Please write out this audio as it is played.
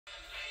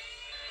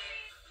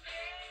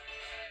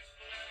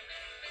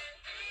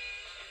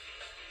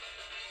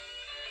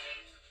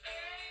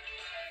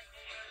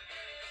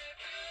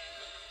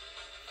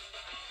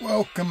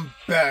Welcome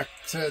back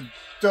to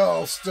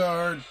Doll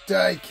Star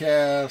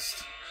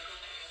Diecast.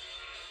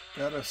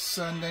 Got a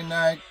Sunday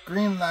night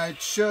Greenlight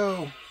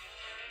Show.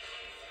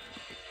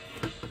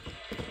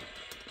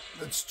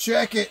 Let's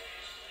check it.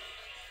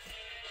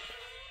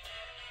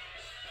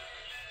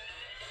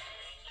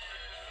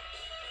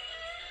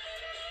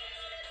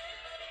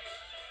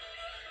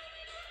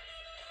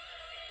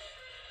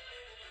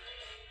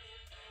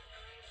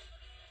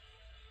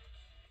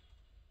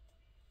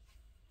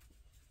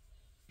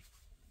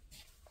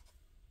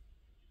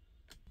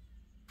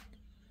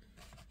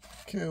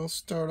 Okay, we'll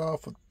start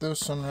off with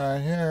this one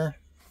right here.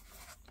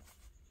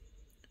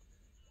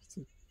 It's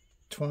a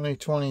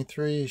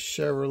 2023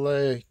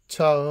 Chevrolet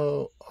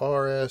Tahoe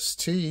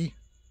RST.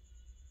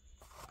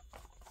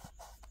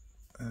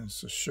 And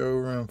it's a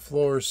showroom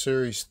floor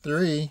Series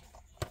 3.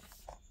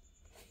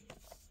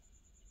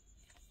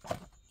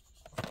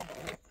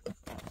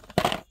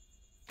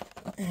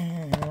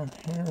 And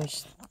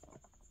here's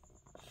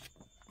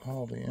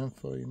all the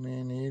info you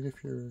may need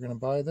if you're going to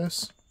buy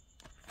this.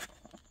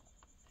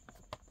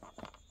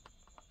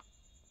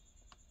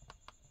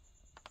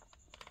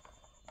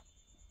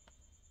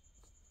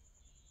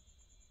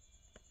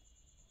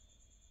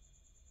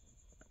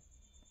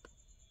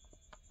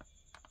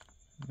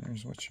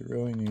 There's what you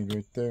really need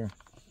right there.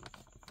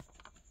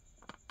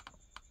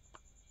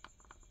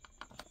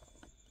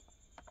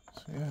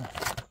 So yeah,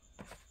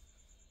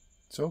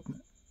 let's open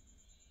it.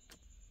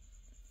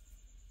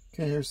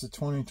 Okay, here's the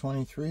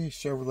 2023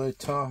 Chevrolet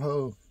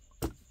Tahoe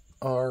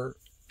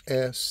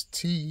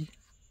RST.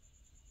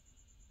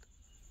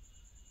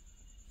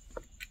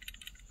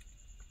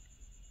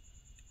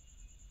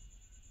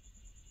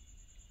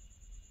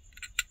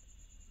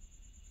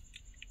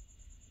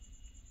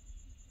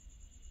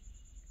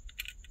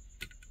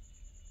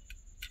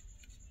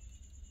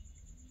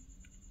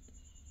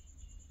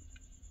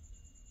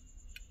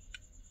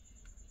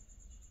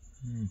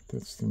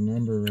 That's the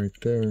number right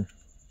there,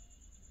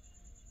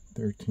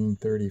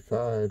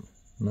 1335,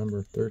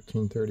 number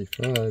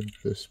 1335,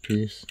 this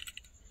piece.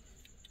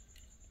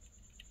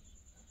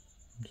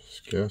 I'm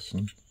just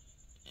guessing.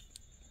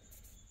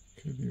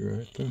 Could be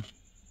right there.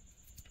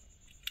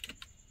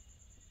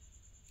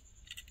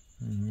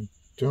 And I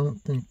don't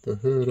think the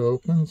hood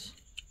opens.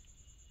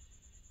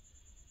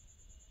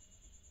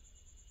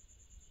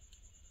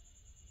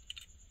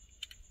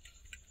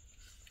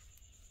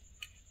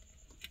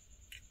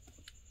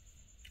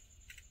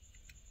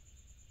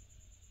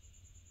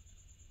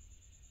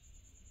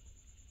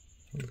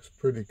 Looks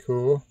pretty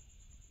cool.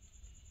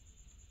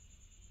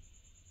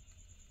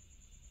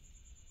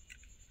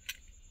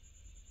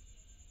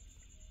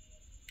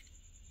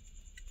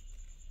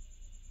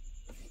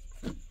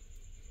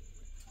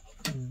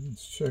 And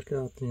let's check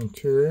out the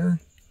interior.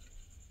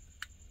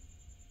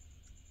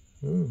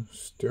 Ooh,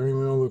 steering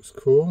wheel looks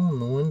cool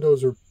and the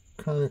windows are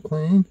kind of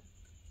clean.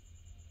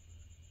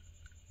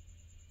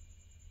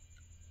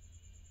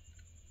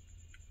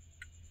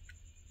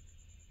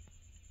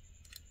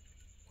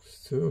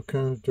 Still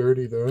kind of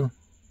dirty though.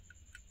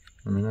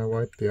 I mean, I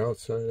wiped the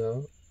outside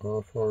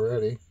off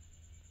already.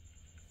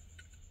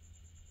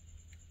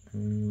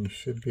 And you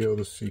should be able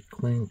to see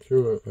clean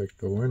through it like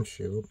the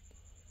windshield.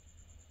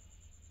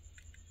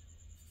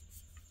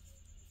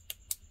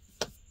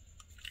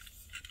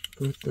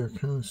 But they're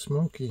kind of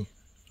smoky.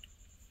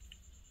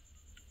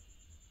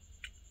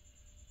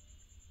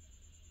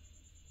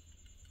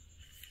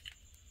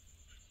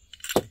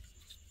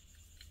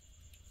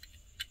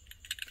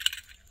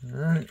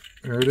 Alright,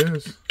 there it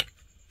is.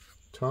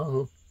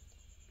 Tahoe.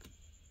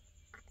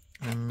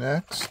 And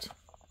next,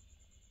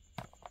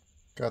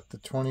 got the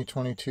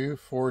 2022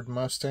 Ford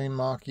Mustang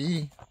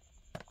Mach-E.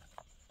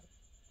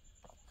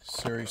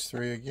 Series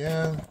 3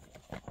 again.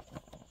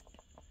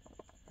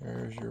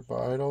 There's your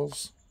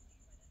vitals.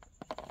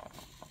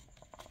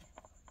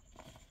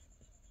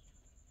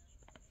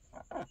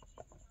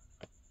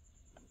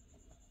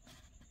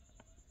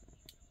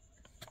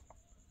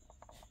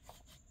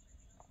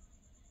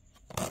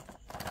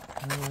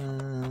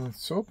 And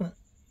let's open it.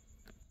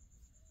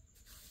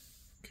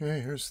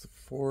 Okay, here's the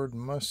Ford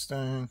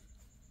Mustang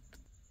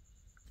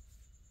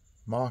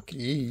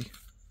Mach-E.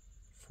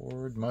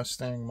 Ford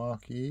Mustang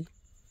Mach-E.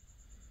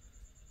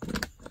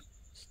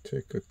 Let's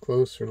take a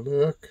closer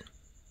look.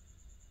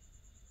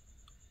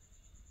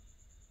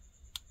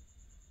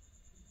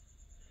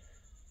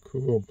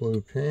 Cool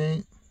blue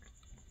paint.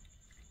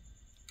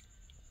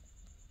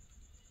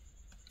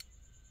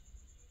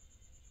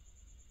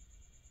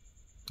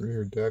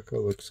 Rear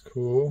decal looks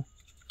cool.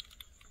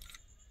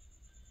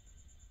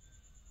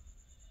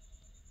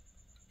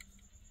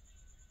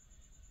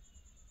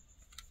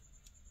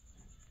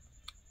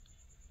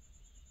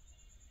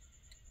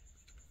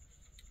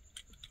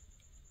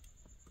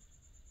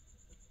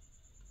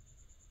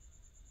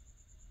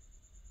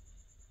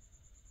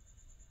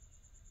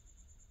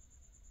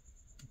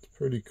 It's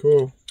pretty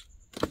cool.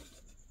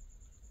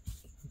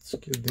 Let's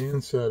give the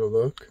inside a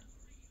look.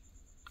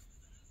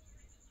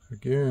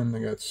 Again,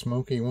 they got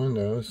smoky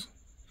windows.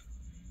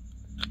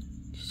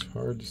 Just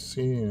hard to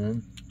see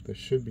in. They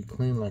should be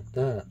clean like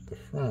that, the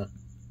front.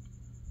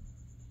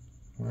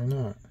 Why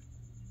not?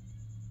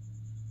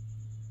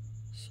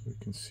 So we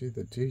can see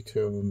the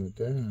detail in the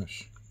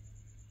dash.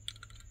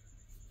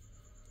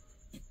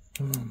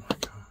 Oh my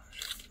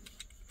gosh.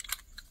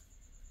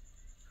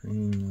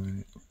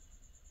 Greenlight.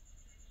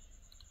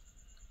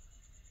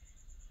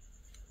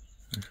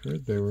 I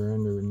heard they were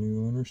under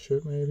new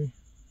ownership, maybe?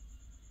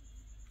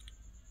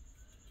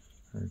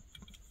 Or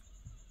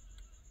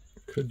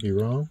could be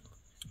wrong.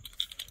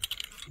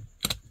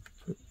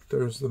 But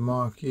there's the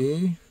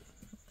Mach-E.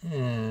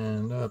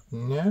 And up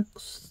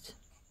next,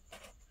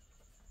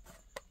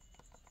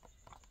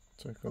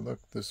 take a look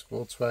at this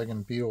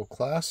Volkswagen Beetle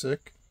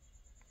Classic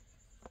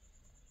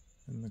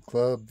in the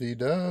Club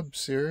V-Dub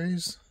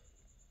series.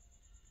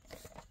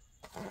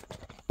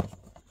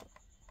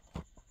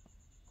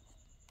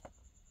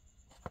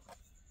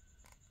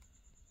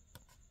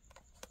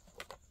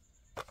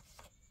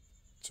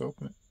 Let's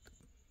open it.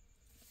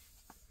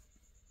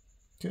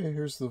 Okay,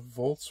 here's the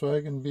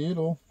Volkswagen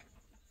Beetle.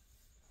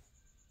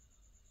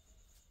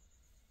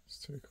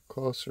 Let's take a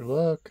closer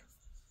look.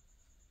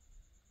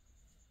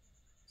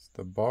 It's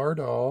the bar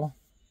doll.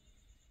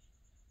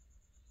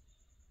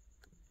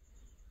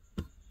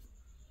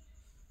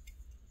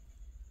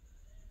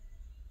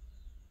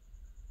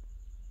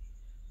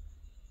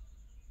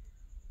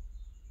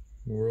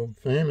 World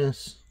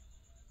famous.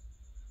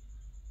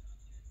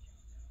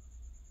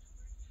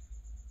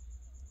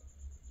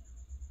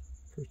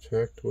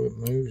 Protect what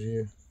moves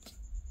you.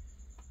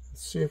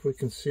 Let's see if we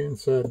can see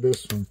inside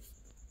this one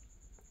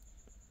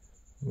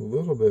a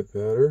little bit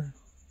better.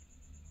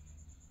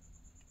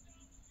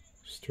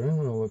 Steering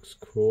wheel looks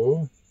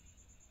cool.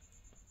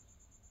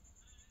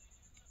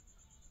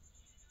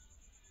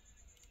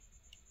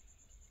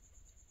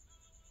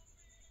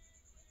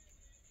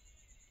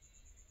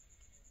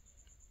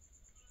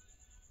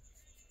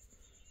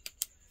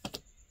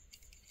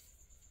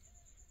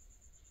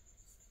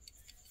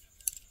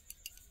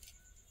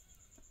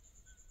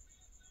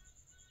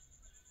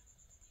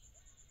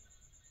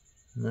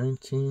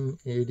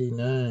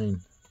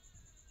 $19.89.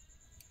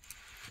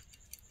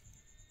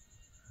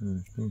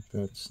 I think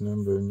that's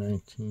number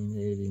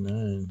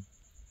 1989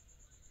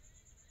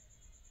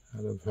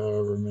 out of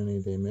however many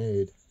they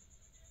made.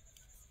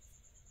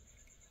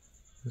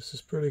 This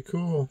is pretty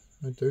cool.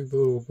 I dig the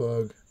little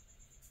bug.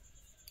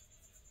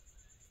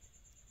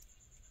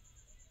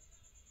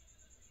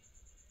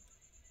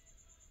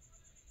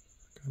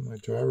 Got my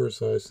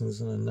driver's license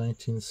in a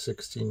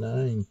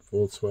 1969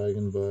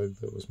 Volkswagen Bug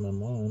that was my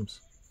mom's.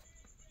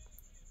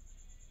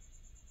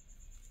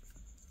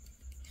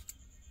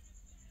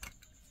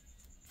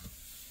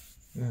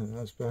 Yeah,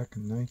 that was back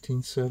in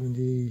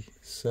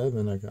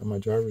 1977 I got my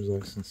driver's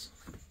license.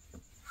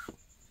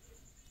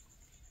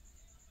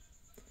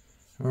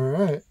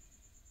 Alright,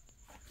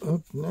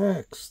 up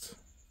next,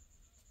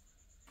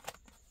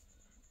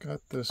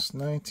 got this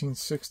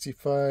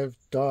 1965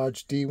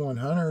 Dodge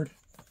D100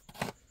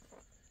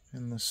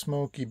 in the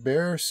Smokey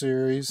Bear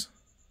series.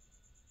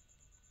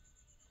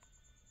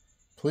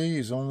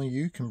 Please, only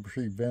you can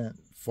prevent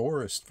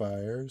forest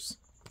fires.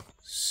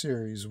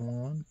 Series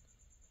 1.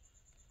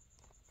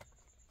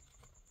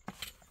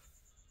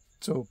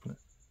 Let's open it.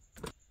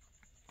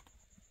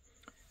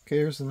 Okay,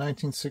 here's the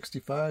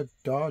 1965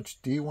 Dodge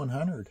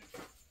D100.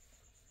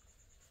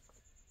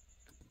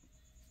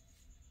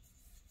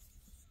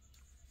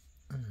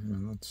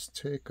 And let's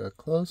take a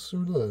closer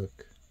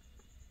look.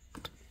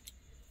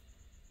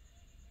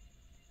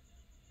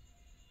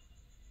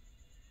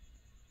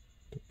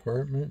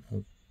 Department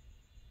of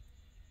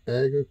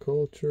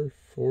Agriculture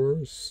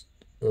Forest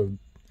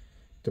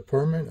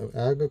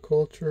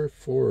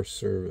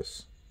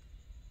Service.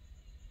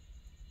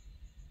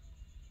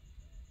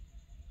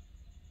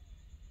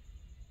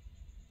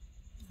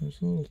 There's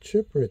a little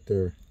chip right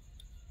there.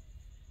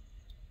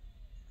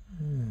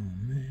 Oh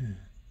man.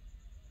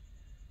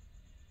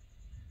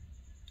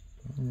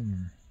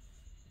 Bummer.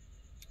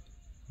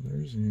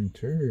 There's the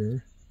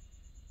interior.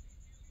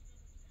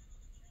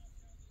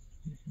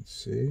 You can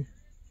see.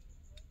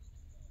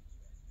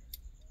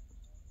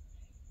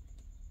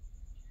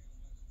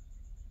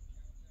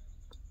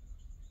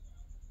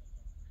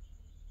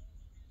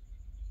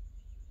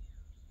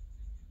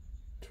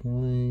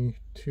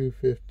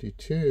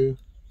 $22.52.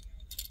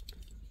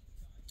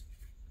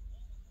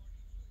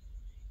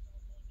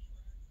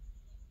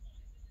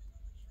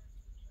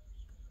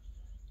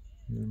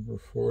 Number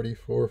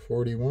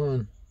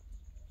 4441.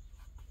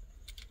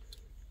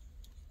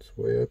 It's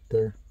way up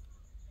there.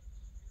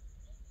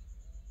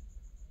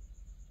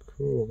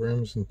 Cool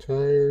rims and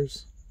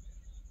tires.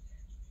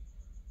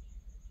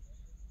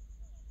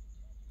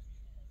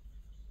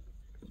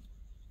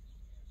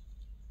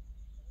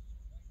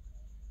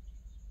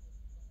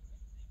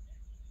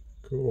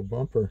 Cool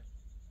bumper.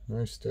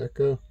 Nice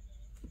deco.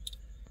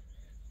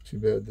 Too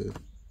bad the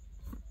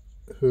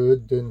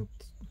hood didn't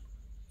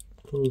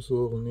close a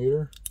little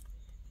neater.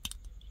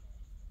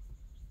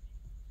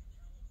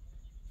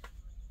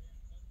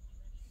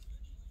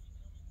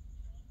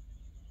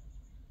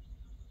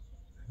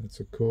 That's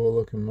a cool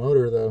looking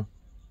motor though.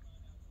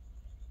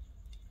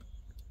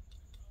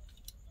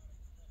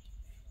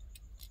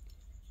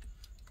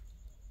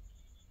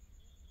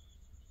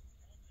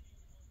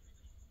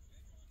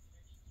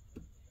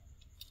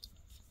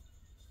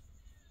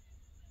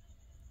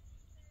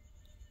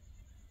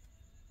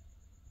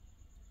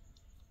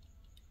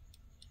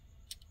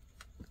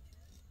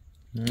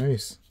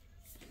 Nice.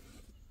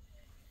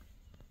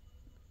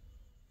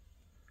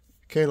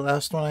 Okay,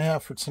 last one I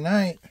have for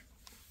tonight.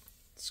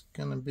 It's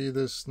going to be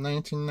this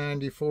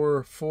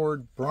 1994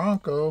 Ford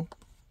Bronco.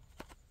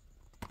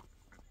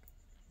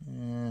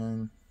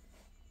 And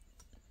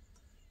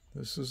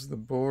this is the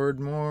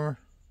Boardmore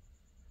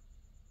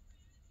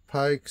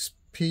Pikes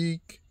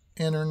Peak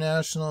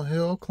International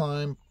Hill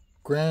Climb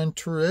Gran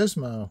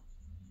Turismo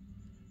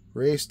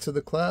Race to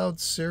the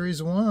Clouds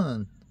Series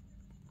 1.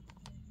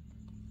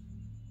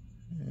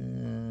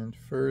 And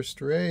first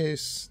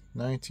race,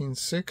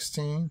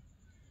 1916.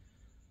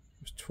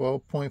 It was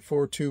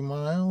 12.42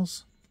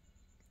 miles,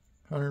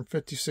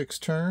 156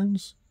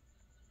 turns,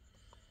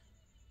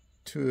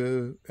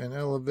 to an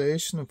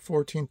elevation of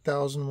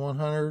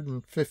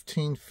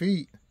 14,115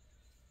 feet.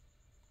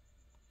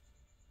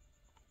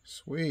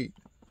 Sweet.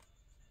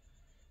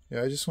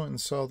 Yeah, I just went and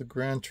saw the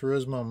Gran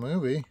Turismo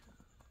movie.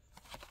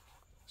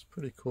 It's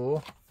pretty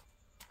cool.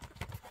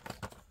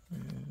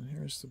 And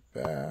here's the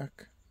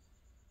back.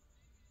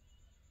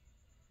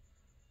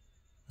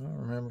 I don't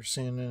remember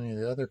seeing any of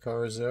the other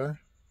cars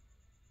there.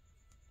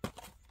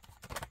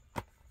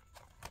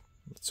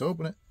 Let's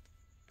open it.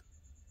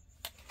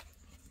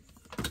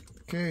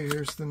 Okay,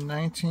 here's the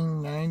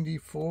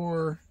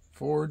 1994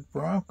 Ford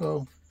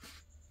Bronco.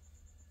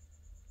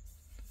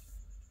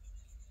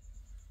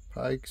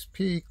 Pikes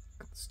Peak.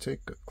 Let's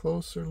take a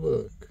closer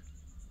look.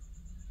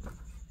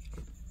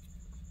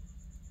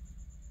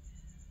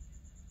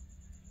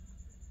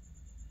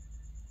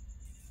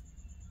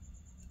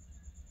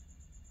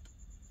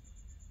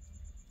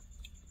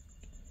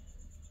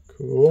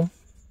 Cool.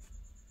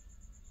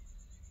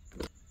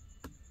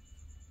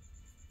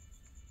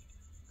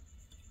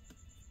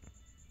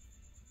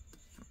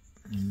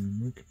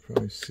 And we could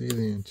probably see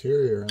the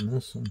interior on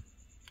this one.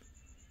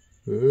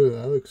 Ooh,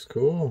 that looks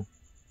cool.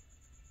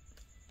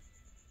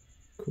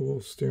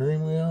 Cool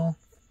steering wheel.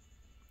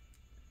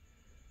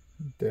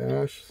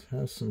 Dash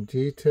has some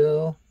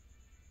detail.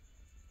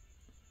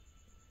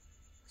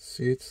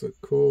 Seats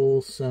look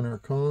cool. Center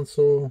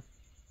console.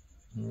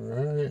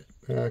 Alright,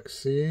 back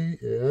seat,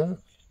 yeah.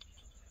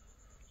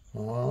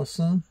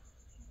 Awesome.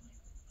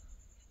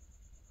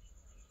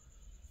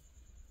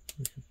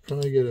 You could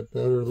probably get a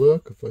better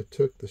look if I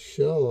took the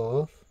shell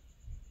off.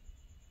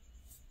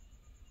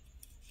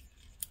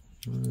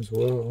 Might as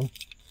well.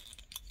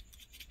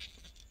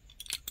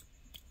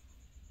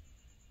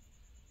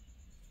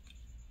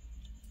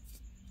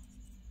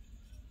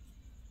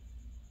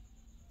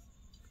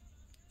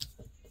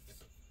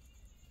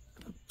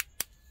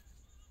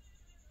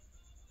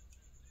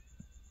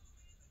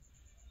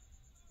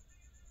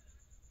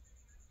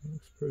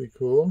 Looks pretty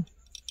cool.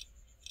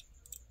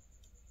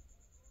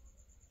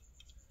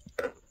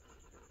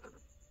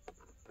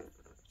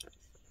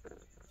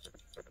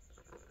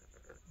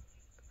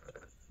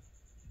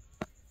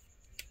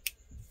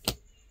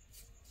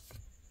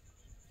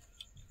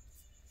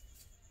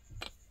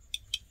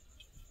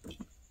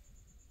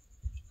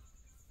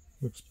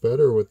 Looks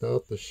better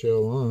without the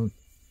shell on.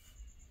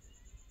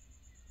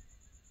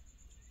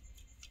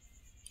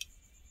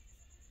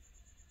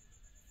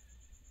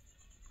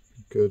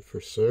 Good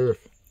for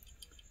surf.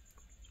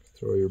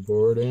 Throw your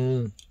board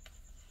in.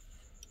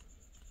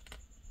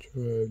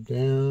 Drive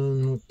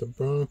down with the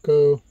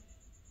Bronco.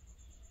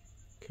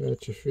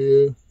 Catch a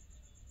few.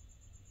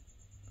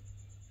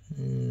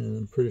 And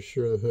I'm pretty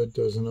sure the hood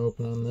doesn't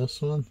open on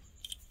this one.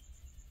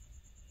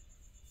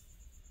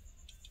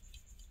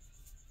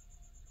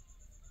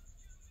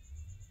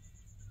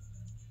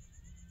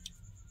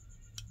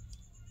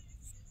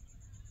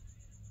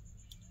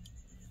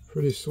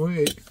 Pretty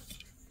sweet.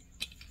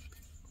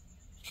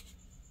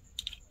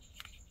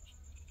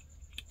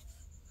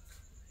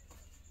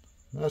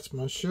 That's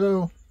my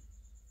show.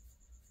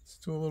 Let's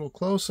do a little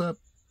close-up.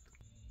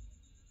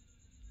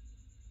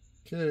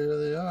 Okay, here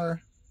they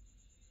are.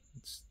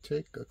 Let's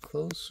take a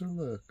closer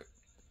look.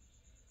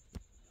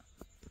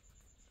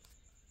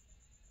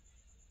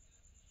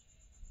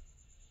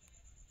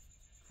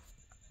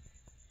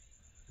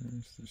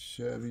 There's the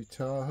Chevy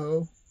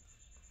Tahoe.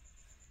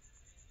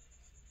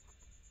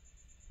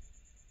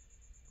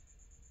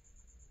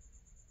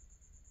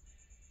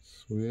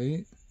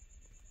 Sweet.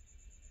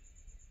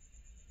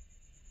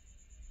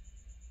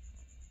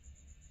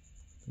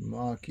 The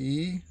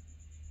Mach-E.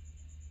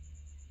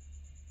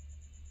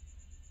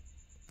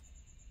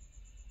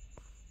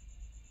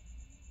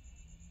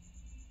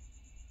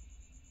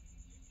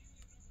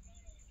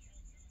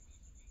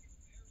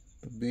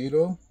 The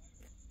Beetle.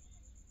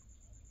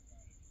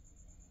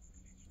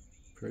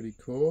 Pretty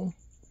cool.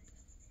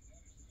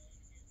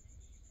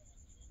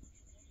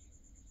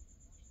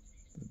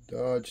 The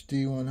Dodge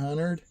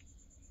D100.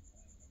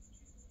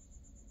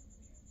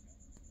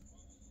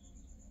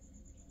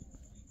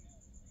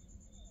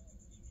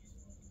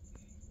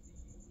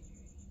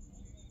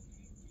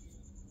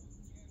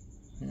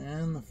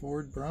 And the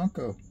Ford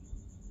Bronco.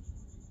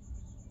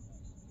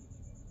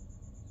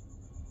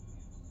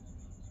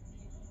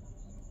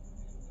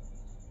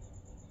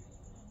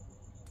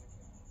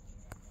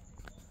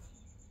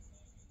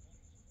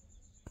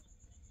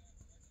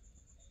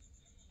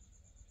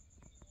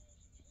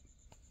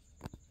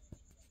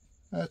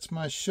 That's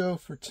my show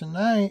for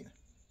tonight.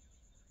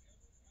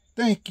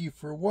 Thank you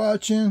for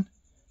watching,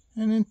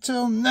 and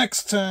until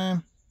next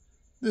time,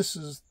 this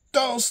is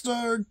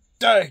Dollstar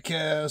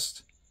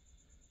Diecast,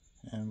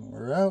 and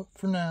we're out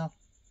for now.